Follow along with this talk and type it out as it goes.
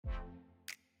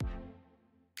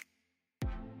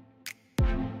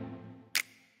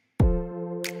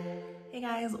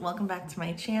guys, welcome back to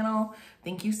my channel.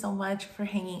 Thank you so much for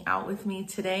hanging out with me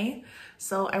today.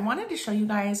 So I wanted to show you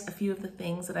guys a few of the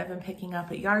things that I've been picking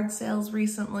up at yard sales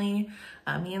recently.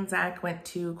 Me and Zach went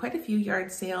to quite a few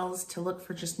yard sales to look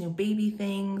for just new baby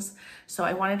things. So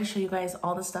I wanted to show you guys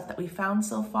all the stuff that we found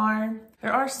so far.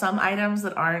 There are some items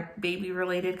that aren't baby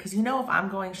related because you know if I'm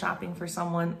going shopping for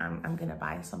someone, I'm gonna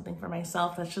buy something for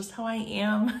myself. That's just how I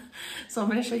am. So I'm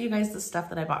gonna show you guys the stuff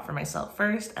that I bought for myself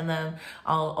first, and then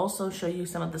I'll also show you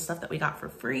some of the stuff that we got for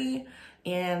free.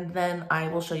 And then I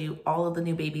will show you all of the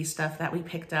new baby stuff that we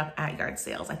picked up at yard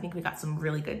sales. I think we got some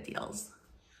really good deals.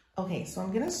 Okay, so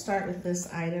I'm gonna start with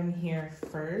this item here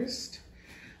first.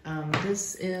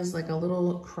 This is like a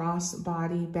little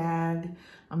crossbody bag.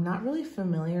 I'm not really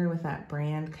familiar with that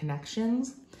brand,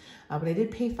 Connections, but I did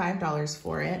pay $5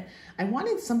 for it. I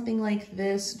wanted something like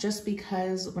this just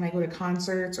because when I go to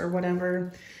concerts or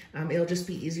whatever, it'll just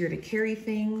be easier to carry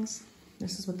things.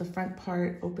 This is what the front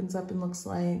part opens up and looks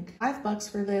like. $5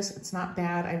 for this, it's not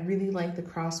bad. I really like the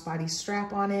crossbody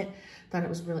strap on it. Thought it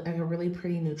was really like a really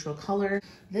pretty neutral color.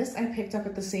 This I picked up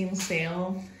at the same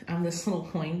sale, this little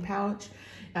coin pouch.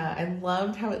 I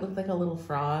loved how it looked like a little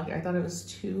frog. I thought it was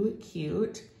too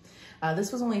cute.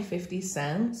 This was only 50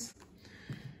 cents.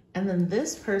 And then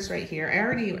this purse right here,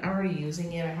 I'm already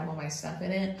using it. I have all my stuff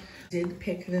in it. Did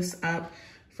pick this up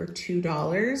for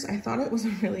 $2. I thought it was a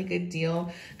really good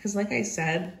deal because like I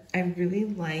said, I really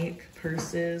like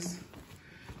purses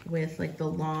with like the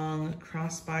long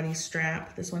crossbody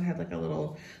strap. This one had like a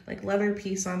little like leather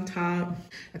piece on top.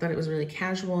 I thought it was really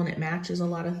casual and it matches a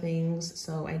lot of things.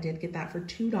 So I did get that for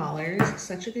 $2,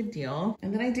 such a good deal.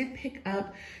 And then I did pick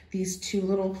up these two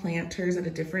little planters at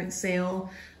a different sale.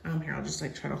 Here, I'll just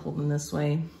like try to hold them this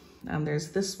way.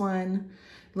 There's this one,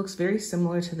 it looks very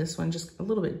similar to this one, just a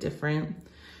little bit different.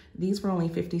 These were only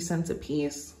 50 cents a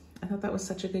piece. I thought that was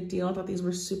such a good deal. I thought these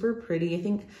were super pretty. I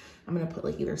think I'm gonna put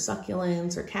like either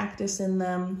succulents or cactus in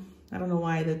them. I don't know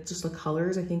why, just the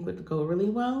colors I think would go really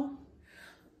well.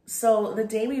 So the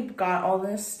day we got all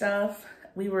this stuff,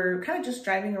 we were kind of just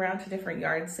driving around to different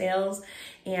yard sales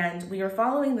and we were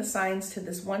following the signs to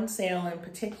this one sale in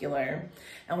particular.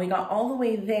 And we got all the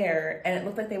way there and it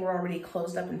looked like they were already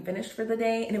closed up and finished for the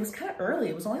day. And it was kind of early,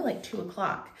 it was only like 2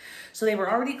 o'clock. So they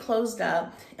were already closed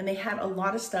up and they had a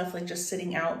lot of stuff like just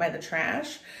sitting out by the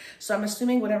trash. So I'm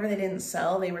assuming whatever they didn't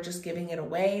sell, they were just giving it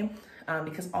away.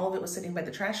 Because all of it was sitting by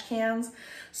the trash cans.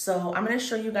 So I'm gonna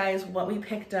show you guys what we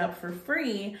picked up for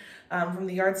free from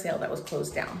the yard sale that was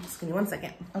closed down. Just give me 1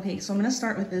 second. Okay, so I'm gonna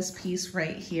start with this piece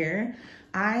right here.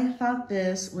 I thought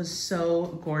this was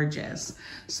so gorgeous.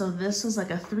 So this was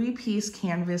like a 3-piece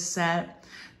canvas set.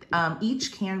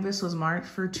 Each canvas was marked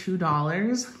for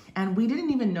 $2. And we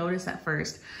didn't even notice at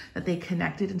first that they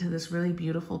connected into this really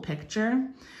beautiful picture.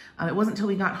 It wasn't until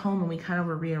we got home and we kind of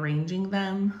were rearranging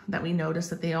them that we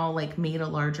noticed that they all like made a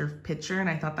larger picture, and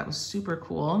I thought that was super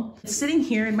cool. It's sitting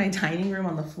here in my dining room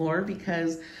on the floor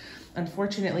because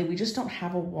unfortunately we just don't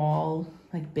have a wall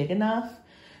like big enough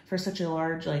for such a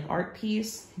large like art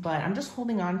piece, but I'm just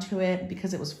holding on to it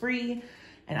because it was free.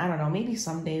 And I don't know, maybe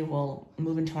someday we'll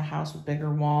move into a house with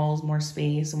bigger walls, more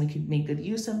space, and we could make good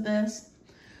use of this.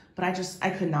 But I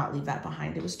could not leave that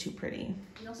behind. It was too pretty.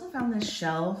 We also found this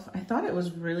shelf. I thought it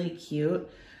was really cute.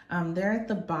 There at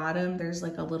the bottom, there's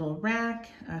like a little rack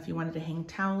if you wanted to hang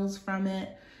towels from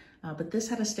it. But this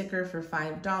had a sticker for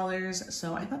 $5.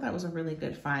 So I thought that was a really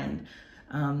good find.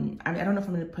 I don't know if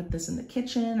I'm gonna put this in the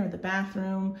kitchen or the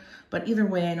bathroom, but either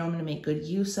way, I know I'm gonna make good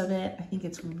use of it. I think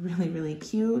it's really, really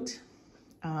cute.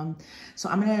 So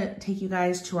I'm gonna take you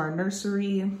guys to our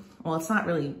nursery. Well, it's not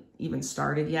really even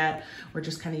started yet. We're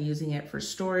just kind of using it for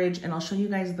storage, and I'll show you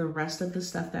guys the rest of the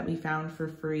stuff that we found for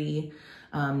free.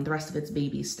 The rest of it's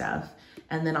baby stuff.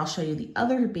 And then I'll show you the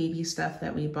other baby stuff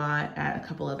that we bought at a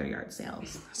couple other yard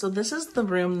sales. So this is the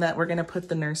room that we're gonna put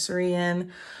the nursery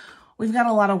in. We've got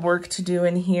a lot of work to do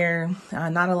in here.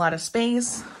 Not a lot of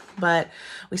space, but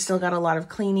we still got a lot of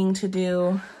cleaning to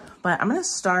do. But I'm gonna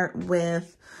start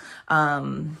with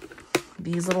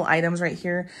these little items right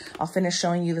here. I'll finish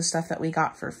showing you the stuff that we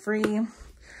got for free.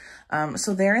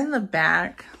 So there in the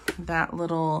back, that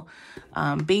little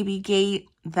baby gate,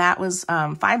 that was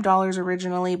 $5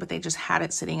 originally, but they just had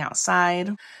it sitting outside.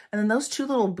 And then those two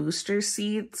little booster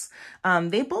seats,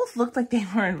 they both looked like they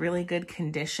were in really good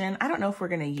condition. I don't know if we're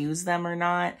gonna use them or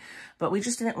not, but we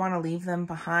just didn't wanna leave them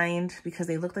behind because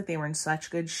they looked like they were in such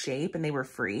good shape and they were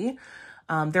free.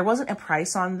 There wasn't a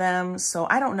price on them, so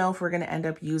I don't know if we're gonna end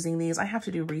up using these. I have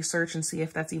to do research and see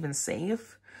if that's even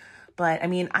safe. but I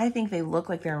mean, I think they look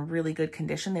like they're in really good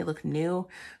condition. They look new.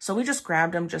 So we just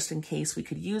grabbed them just in case we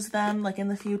could use them like in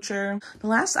the future. The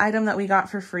last item that we got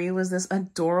for free was this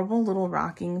adorable little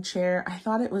rocking chair. I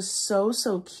thought it was so,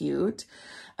 so cute.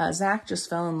 Zach just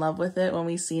fell in love with it when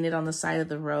we seen it on the side of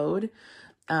the road.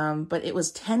 But it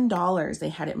was $10 they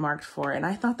had it marked for. And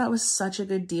I thought that was such a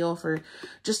good deal for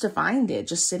just to find it,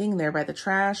 just sitting there by the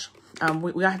trash.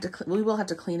 We will have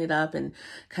to clean it up and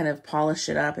kind of polish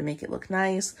it up and make it look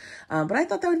nice. But I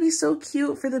thought that would be so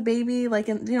cute for the baby. Like,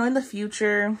 in the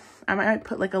future, I might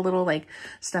put like a little like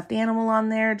stuffed animal on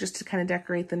there just to kind of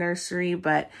decorate the nursery.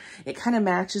 But it kind of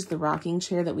matches the rocking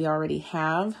chair that we already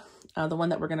have, the one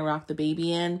that we're going to rock the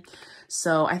baby in.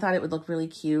 So I thought it would look really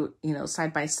cute,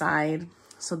 side by side.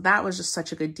 So that was just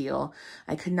such a good deal.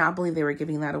 I could not believe they were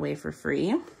giving that away for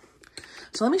free.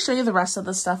 So let me show you the rest of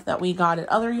the stuff that we got at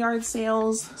other yard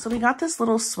sales. So we got this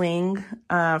little swing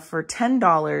for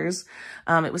 $10.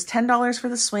 It was $10 for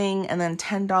the swing and then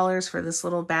 $10 for this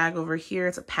little bag over here.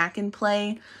 It's a pack and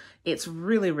play. It's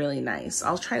really, really nice.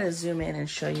 I'll try to zoom in and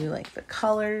show you like the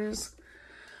colors.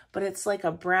 But it's like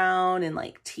a brown and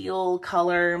like teal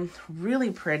color,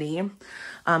 really pretty.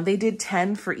 They did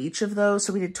 10 for each of those,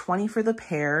 so we did 20 for the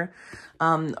pair.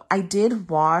 I did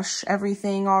wash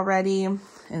everything already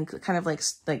and kind of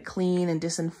like clean and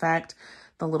disinfect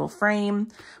the little frame.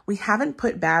 We haven't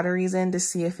put batteries in to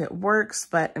see if it works,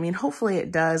 but I mean, hopefully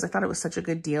it does. I thought it was such a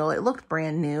good deal. It looked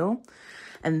brand new.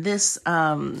 And this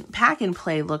pack and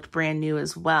play looked brand new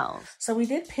as well. So we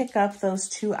did pick up those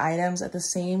 2 items at the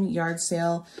same yard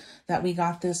sale that we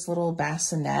got this little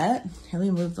bassinet. Here, let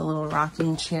me move the little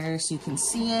rocking chair so you can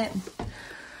see it.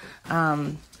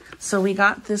 So we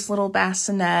got this little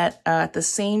bassinet at the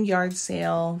same yard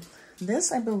sale.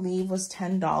 This, I believe, was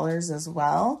 $10 as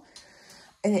well.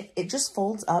 And it just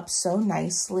folds up so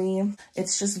nicely.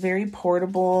 It's just very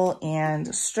portable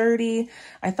and sturdy.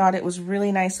 I thought it was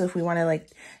really nice. So if we want to like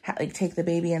take the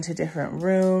baby into different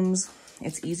rooms,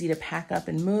 it's easy to pack up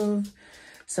and move.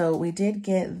 So we did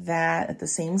get that at the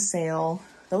same sale.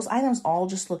 Those items all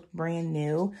just looked brand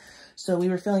new. So we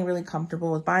were feeling really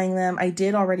comfortable with buying them. I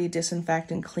did already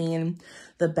disinfect and clean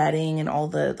the bedding and all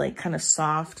the like kind of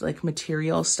soft like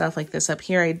material stuff like this up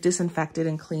here. I disinfected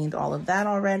and cleaned all of that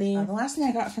already. The last thing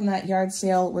I got from that yard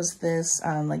sale was this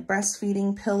like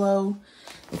breastfeeding pillow.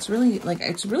 It's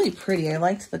really pretty. I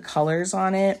liked the colors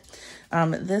on it.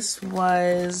 This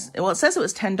was, well, it says it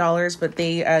was $10, but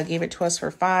they gave it to us for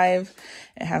 $5.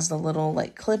 It has the little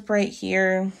like clip right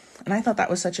here. And I thought that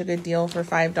was such a good deal for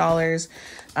 $5.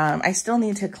 I still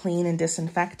need to clean and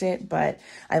disinfect it, but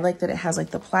I like that it has like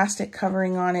the plastic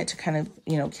covering on it to kind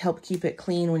of, help keep it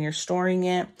clean when you're storing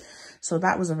it. So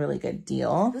that was a really good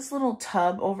deal. This little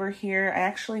tub over here, I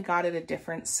actually got at a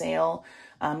different sale.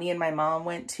 Me and my mom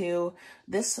went to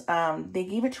this. They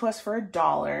gave it to us for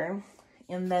 $1.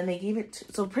 And then they gave it,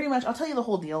 so pretty much, I'll tell you the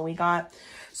whole deal we got.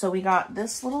 So we got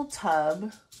this little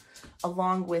tub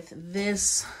along with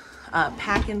this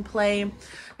pack and play.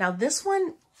 Now this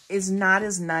one is not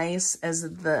as nice as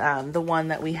the one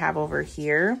that we have over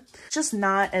here. Just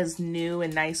not as new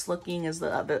and nice looking as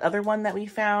the other one that we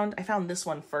found. I found this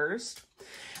one first.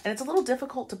 And it's a little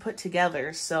difficult to put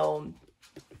together. So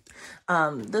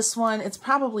this one, it's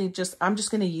probably just, I'm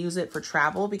just going to use it for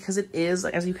travel because it is,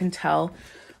 as you can tell,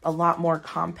 a lot more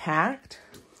compact.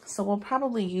 So we'll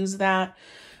probably use that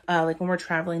like when we're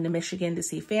traveling to Michigan to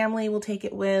see family, we'll take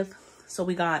it with. So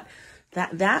we got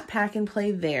that pack and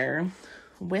play there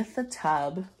with the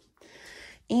tub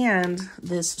and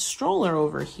this stroller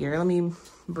over here. Let me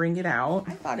bring it out.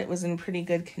 I thought it was in pretty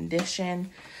good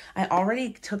condition. I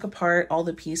already took apart all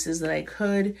the pieces that I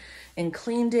could and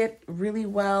cleaned it really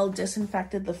well,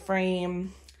 disinfected the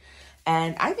frame,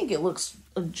 and I think it looks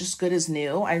just good as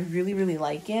new. I really, really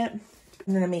like it.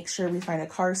 I'm gonna make sure we find a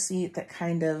car seat that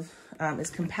kind of is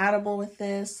compatible with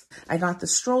this. I got the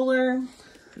stroller,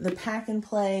 the pack and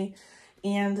play,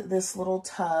 and this little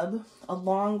tub,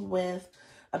 along with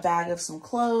a bag of some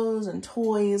clothes and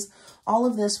toys. All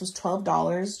of this was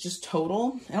 $12 just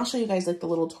total. And I'll show you guys like the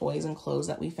little toys and clothes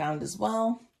that we found as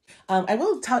well. I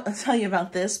will tell you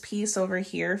about this piece over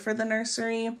here for the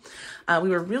nursery. We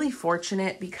were really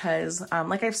fortunate because,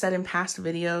 like I've said in past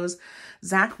videos,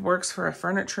 Zach works for a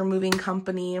furniture moving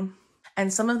company.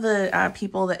 And some of the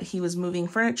people that he was moving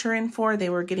furniture in for, they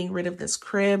were getting rid of this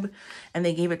crib and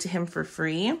they gave it to him for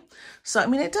free. So, I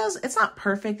mean, it's not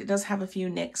perfect. It does have a few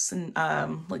nicks and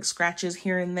like scratches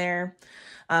here and there.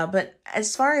 But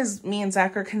as far as me and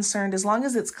Zach are concerned, as long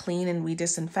as it's clean and we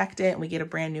disinfect it and we get a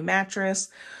brand new mattress,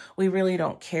 we really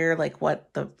don't care like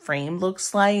what the frame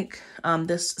looks like.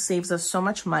 This saves us so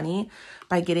much money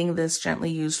by getting this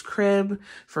gently used crib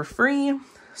for free.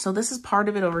 So this is part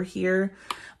of it over here.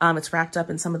 It's wrapped up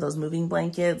in some of those moving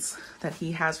blankets that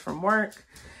he has from work.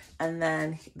 And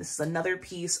then this is another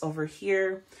piece over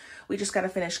here. We just got to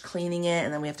finish cleaning it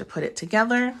and then we have to put it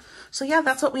together. So yeah,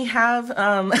 that's what we have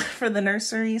for the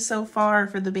nursery so far,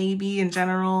 for the baby in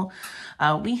general.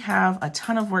 We have a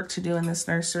ton of work to do in this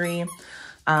nursery.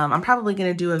 I'm probably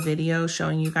going to do a video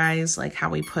showing you guys like how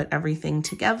we put everything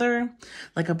together,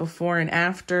 like a before and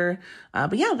after.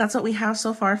 But yeah, that's what we have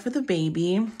so far for the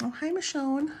baby. Oh, hi,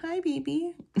 Michonne. Hi,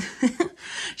 baby.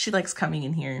 She likes coming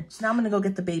in here. So now I'm going to go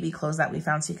get the baby clothes that we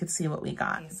found so you could see what we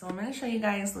got. Okay, so I'm going to show you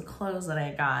guys the clothes that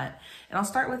I got. And I'll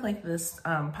start with like this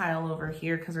pile over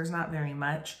here because there's not very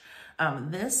much.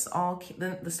 The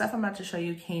stuff I'm about to show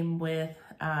you came with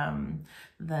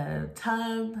the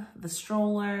tub, the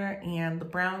stroller, and the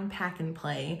brown pack and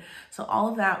play. So all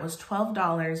of that was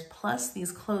 $12 plus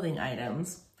these clothing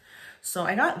items. So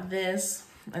I got this.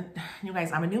 You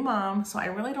guys, I'm a new mom, so I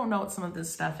really don't know what some of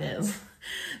this stuff is.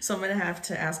 So I'm gonna have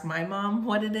to ask my mom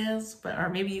what it is, or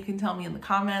maybe you can tell me in the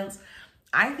comments.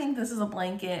 I think this is a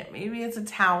blanket, maybe it's a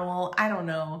towel, I don't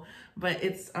know, but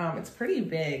it's pretty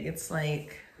big. It's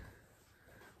like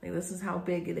this is how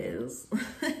big it is.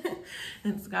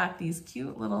 It's got these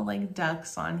cute little like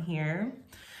ducks on here.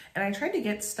 And I tried to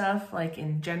get stuff like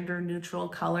in gender neutral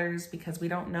colors because we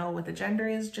don't know what the gender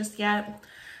is just yet.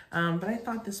 But I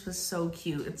thought this was so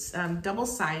cute. It's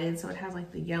double-sided, so it has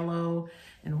like the yellow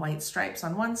and white stripes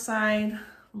on one side,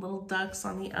 little ducks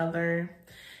on the other.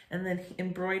 And then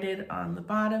embroidered on the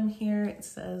bottom here, it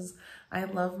says, "I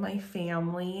love my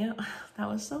family." That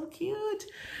was so cute.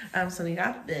 So we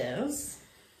got this.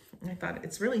 I thought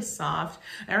it's really soft.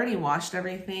 I already washed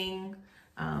everything.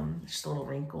 Just a little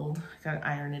wrinkled. Gotta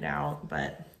iron it out,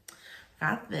 but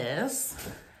got this.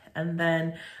 And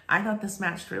then I thought this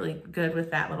matched really good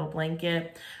with that little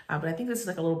blanket. But I think this is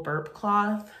like a little burp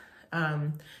cloth.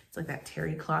 It's like that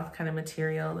terry cloth kind of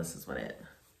material. This is what it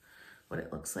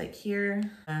looks like here.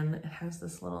 And it has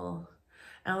this little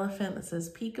elephant that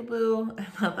says peekaboo. I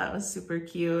thought that was super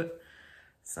cute.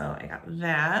 So I got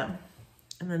that.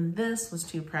 And then this was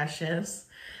too precious.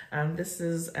 This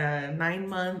is a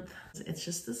 9-month. It's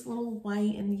just this little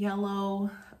white and yellow,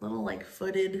 little like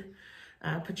footed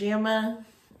pajama.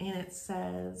 And it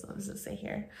says, what does it say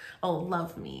here? Oh,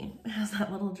 love me. It has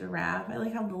that little giraffe. I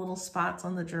like how the little spots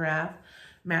on the giraffe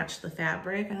match the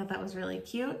fabric. I thought that was really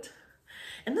cute.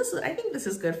 And I think this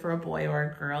is good for a boy or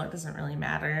a girl. It doesn't really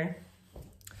matter.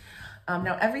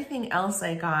 Now everything else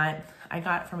I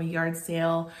got from a yard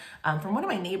sale from one of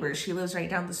my neighbors. She lives right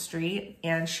down the street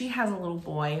and she has a little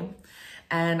boy.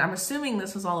 And I'm assuming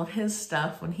this was all of his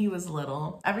stuff when he was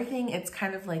little. Everything, it's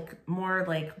kind of like more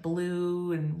like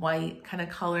blue and white kind of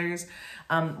colors.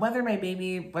 Whether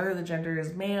the gender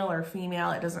is male or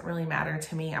female, it doesn't really matter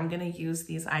to me. I'm gonna use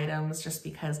these items just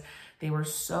because they were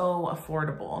so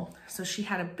affordable. So she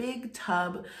had a big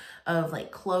tub of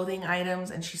like clothing items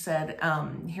and she said,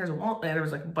 there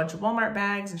was like a bunch of Walmart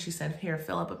bags and she said, here,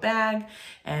 fill up a bag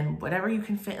and whatever you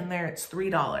can fit in there, it's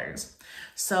 $3.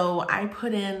 So I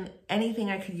put in anything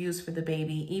I could use for the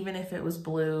baby, even if it was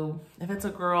blue. If it's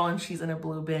a girl and she's in a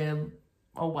blue bib,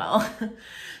 oh well.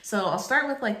 So I'll start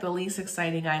with like the least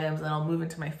exciting items and I'll move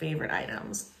into my favorite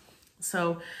items.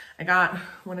 So I got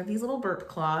one of these little burp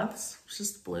cloths,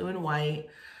 just blue and white,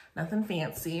 nothing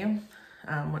fancy.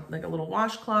 Like a little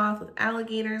washcloth with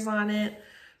alligators on it,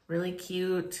 really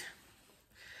cute.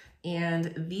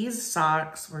 And these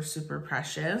socks were super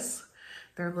precious.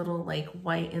 They're little like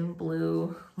white and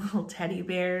blue little teddy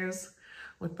bears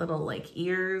with little like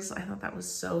ears. I thought that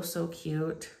was so, so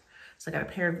cute. So I got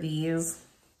a pair of these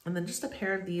and then just a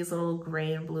pair of these little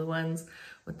gray and blue ones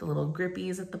with the little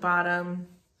grippies at the bottom.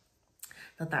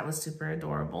 Thought that was super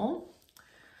adorable.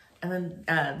 And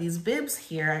then these bibs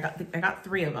here, I got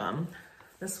 3 of them.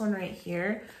 This one right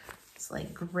here, it's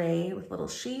like gray with little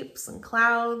sheeps and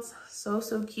clouds. So,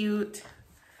 so cute.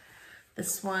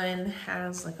 This one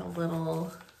has like a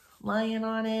little lion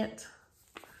on it.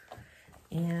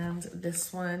 And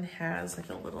this one has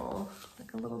like a little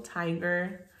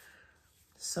tiger.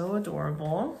 So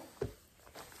adorable.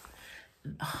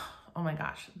 Oh my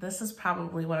gosh, this is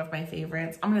probably one of my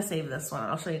favorites. I'm gonna save this one.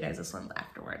 I'll show you guys this one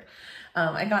afterward.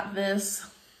 I got this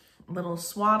little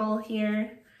swaddle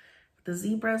here with the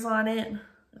zebras on it.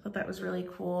 I thought that was really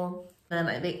cool.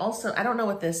 Then they also, I don't know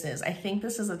what this is. I think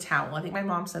this is a towel. I think my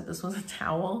mom said this was a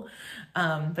towel,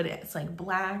 but it's like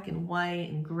black and white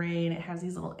and gray and it has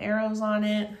these little arrows on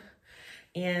it.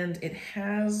 And it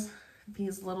has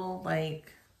these little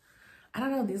like, I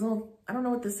don't know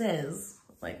what this is.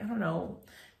 Like, I don't know.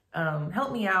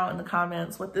 Help me out in the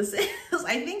comments what this is.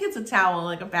 I think it's a towel,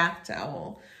 like a bath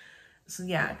towel. So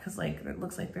yeah, because like it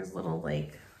looks like there's little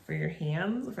like for your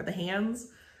hands, for the hands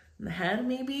and the head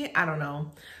maybe, I don't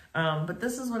know. But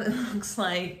this is what it looks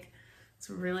like. It's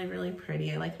really, really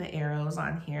pretty. I like the arrows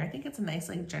on here. I think it's a nice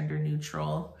like gender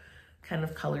neutral kind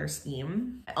of color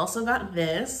scheme. I also got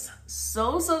this,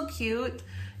 so cute.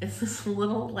 It's this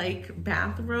little like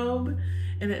bathrobe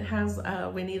and it has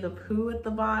Winnie the Pooh at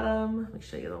the bottom. Let me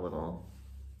show you the little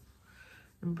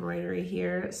embroidery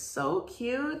here. So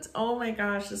cute. Oh my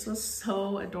gosh, this was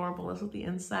so adorable. This is what the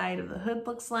inside of the hood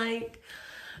looks like.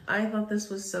 I thought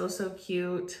this was so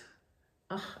cute.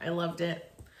 Oh, I loved it.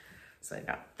 So I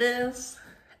got this,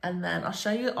 and then I'll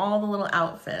show you all the little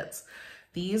outfits.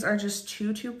 These are just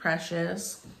too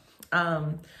precious.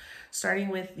 Starting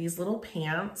with these little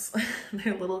pants.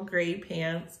 They're little gray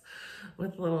pants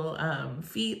with little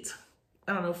feet,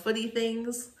 I don't know, footy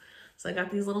things. So I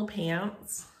got these little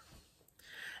pants.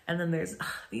 And then there's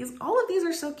these, all of these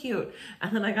are so cute.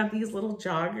 And then I got these little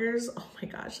joggers. Oh my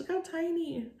gosh, look how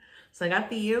tiny. So I got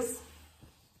these.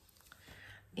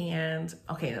 And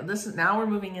okay, now we're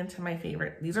moving into my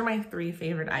favorite. These are my 3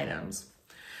 favorite items.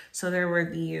 So there were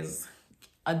these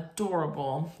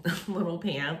adorable little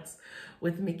pants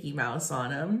with Mickey Mouse on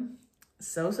them.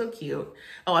 So cute.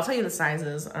 Oh, I'll tell you the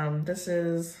sizes. This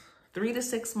is 3 to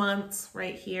 6 months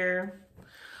right here.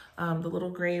 The little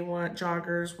gray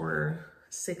joggers were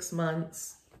 6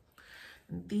 months.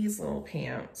 And these little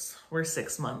pants were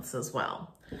 6 months as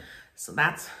well. So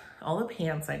that's all the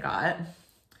pants I got.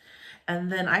 And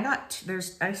then I got,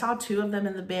 I saw 2 of them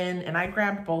in the bin and I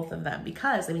grabbed both of them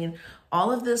because, I mean,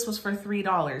 all of this was for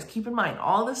 $3. Keep in mind,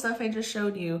 all the stuff I just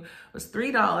showed you was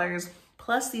 $3,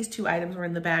 plus these 2 items were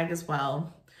in the bag as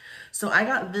well. So I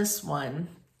got this one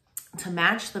to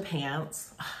match the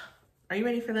pants. Are you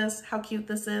ready for this? How cute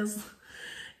this is?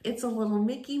 It's a little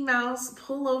Mickey Mouse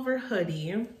pullover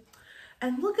hoodie.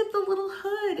 And look at the little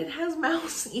hood. It has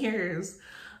mouse ears.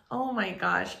 Oh my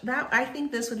gosh, I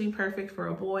think this would be perfect for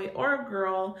a boy or a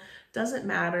girl. Doesn't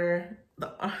matter.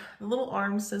 The little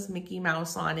arm says Mickey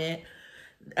Mouse on it.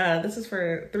 This is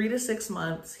for 3 to 6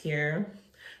 months here.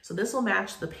 So this will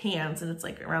match the pants and it's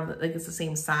like around, like it's the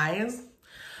same size.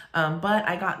 But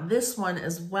I got this one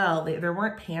as well. There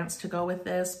weren't pants to go with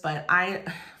this, but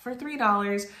for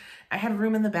 $3, I had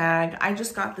room in the bag. I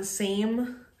just got the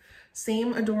same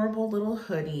adorable little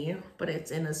hoodie, but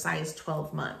it's in a size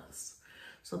 12 months.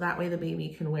 So that way the baby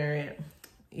can wear it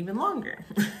even longer.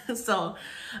 So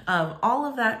all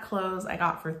of that clothes I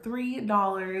got for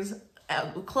 $3.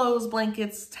 Clothes,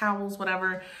 blankets, towels,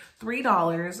 whatever,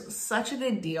 $3. Such a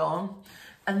good deal.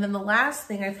 And then the last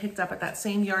thing I picked up at that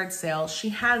same yard sale, she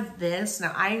had this.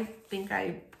 Now I think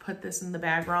I put this in the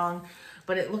bag wrong,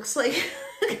 but it looks like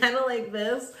kind of like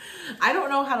this. I don't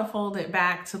know how to fold it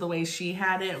back to the way she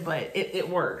had it, but it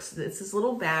works. It's this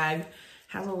little bag.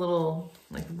 Has a little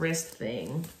like wrist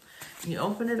thing. You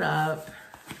open it up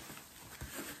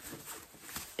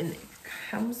and it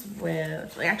comes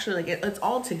with, actually like it's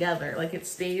all together. Like it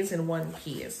stays in one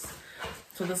piece.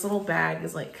 So this little bag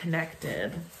is like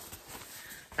connected.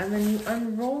 And then you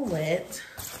unroll it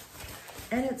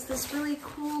and it's this really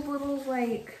cool little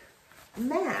like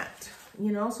mat,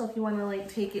 you know? So if you want to like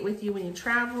take it with you when you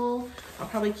travel, I'll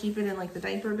probably keep it in like the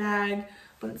diaper bag.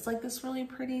 But it's like this really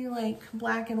pretty, like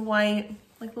black and white,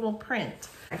 like little print.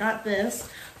 I got this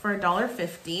for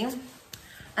 $1.50.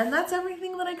 And that's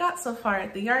everything that I got so far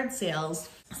at the yard sales.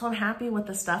 So I'm happy with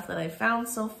the stuff that I found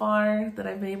so far, that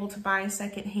I've been able to buy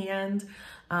secondhand.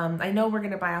 I know we're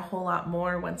gonna buy a whole lot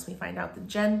more once we find out the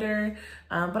gender,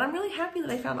 but I'm really happy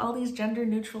that I found all these gender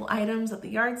neutral items at the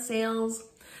yard sales.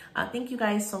 Thank you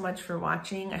guys so much for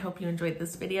watching. I hope you enjoyed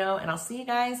this video and I'll see you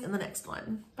guys in the next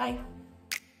one. Bye.